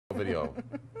video.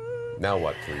 Now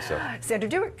what, Teresa? Sandra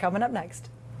Dewitt coming up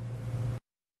next.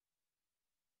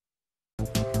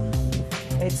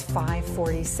 It's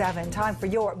 5:47. Time for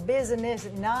your Business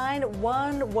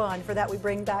 911. For that, we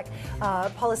bring back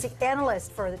policy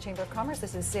analyst for the Chamber of Commerce.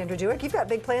 This is Sandra Dewitt. You've got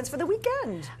big plans for the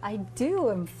weekend. I do.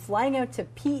 I'm flying out to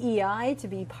PEI to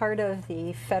be part of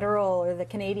the federal or the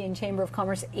Canadian Chamber of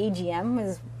Commerce AGM,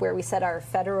 is where we set our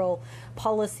federal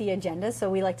policy agenda. So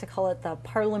we like to call it the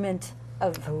Parliament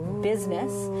of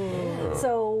Business.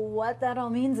 So what that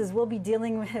all means is we'll be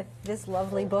dealing with this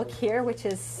lovely book here, which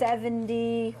is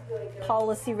 70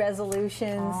 policy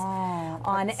resolutions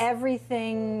on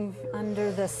everything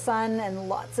under the sun, and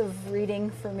lots of reading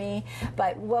for me.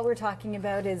 But what we're talking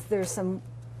about is there's some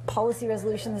policy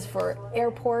resolutions for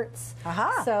airports.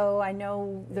 So I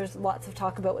know there's lots of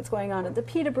talk about what's going on at the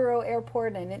Peterborough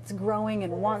airport, and it's growing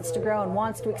and wants to grow and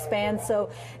wants to expand. So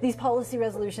these policy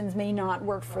resolutions may not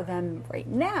work for them right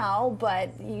now, but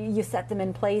you set them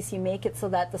in place, you make it so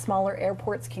that the smaller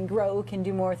airports can grow, can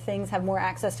do more things, have more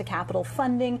access to capital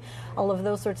funding, all of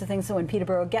those sorts of things. So when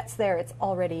Peterborough gets there, it's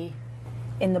already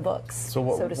in the books,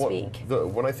 so to speak.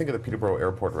 When I think of the Peterborough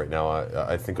Airport right now,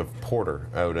 I think of Porter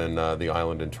out in the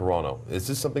island in Toronto. Is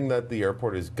this something that the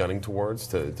airport is gunning towards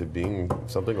to being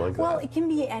something like that? Well, it can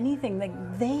be anything.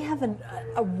 Like, they have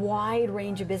a wide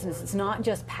range of business. It's not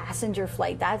just passenger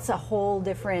flight. That's a whole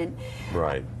different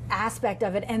aspect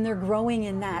of it, and they're growing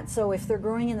in that. So if they're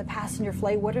growing in the passenger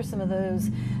flight, what are some of those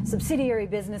subsidiary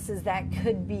businesses that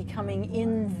could be coming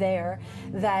in there,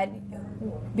 that,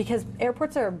 because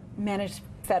airports are managed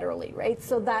federally, right?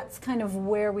 So that's kind of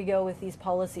where we go with these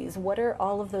policies. What are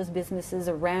all of those businesses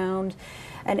around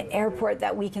an airport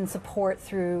that we can support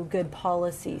through good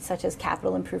policy, such as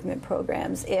capital improvement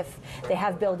programs, if they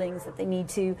have buildings that they need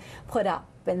to put up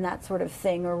and that sort of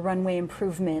thing, or runway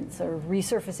improvements, or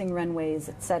resurfacing runways,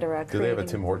 etc. Do they have a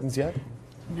Tim Hortons yet?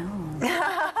 No.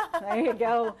 There you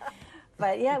go.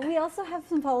 But yeah, we also have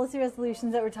some policy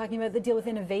resolutions that we're talking about that deal with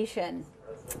innovation,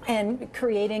 and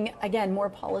creating, again, more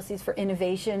policies for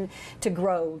innovation to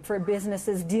grow, for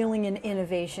businesses dealing in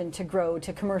innovation to grow,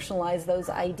 to commercialize those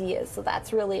ideas. So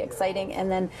that's really exciting. And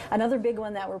then another big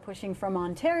one that we're pushing from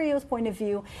Ontario's point of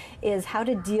view is how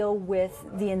to deal with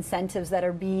the incentives that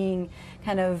are being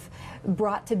kind of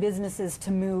brought to businesses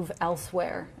to move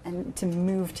elsewhere, and to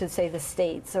move to, say, the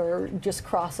States, or just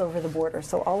cross over the border.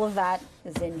 So all of that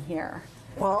is in here.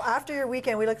 Well, after your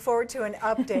weekend, we look forward to an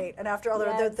update. And after all,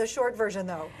 the short version,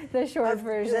 though. The short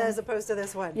version. As opposed to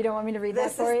this one. You don't want me to read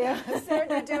that for you?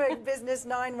 Sandra Dewitt, Business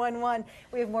 911.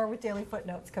 We have more with Daily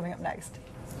Footnotes coming up next.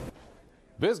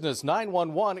 Business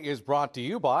 911 is brought to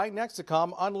you by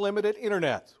Nexacom Unlimited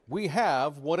Internet. We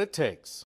have what it takes.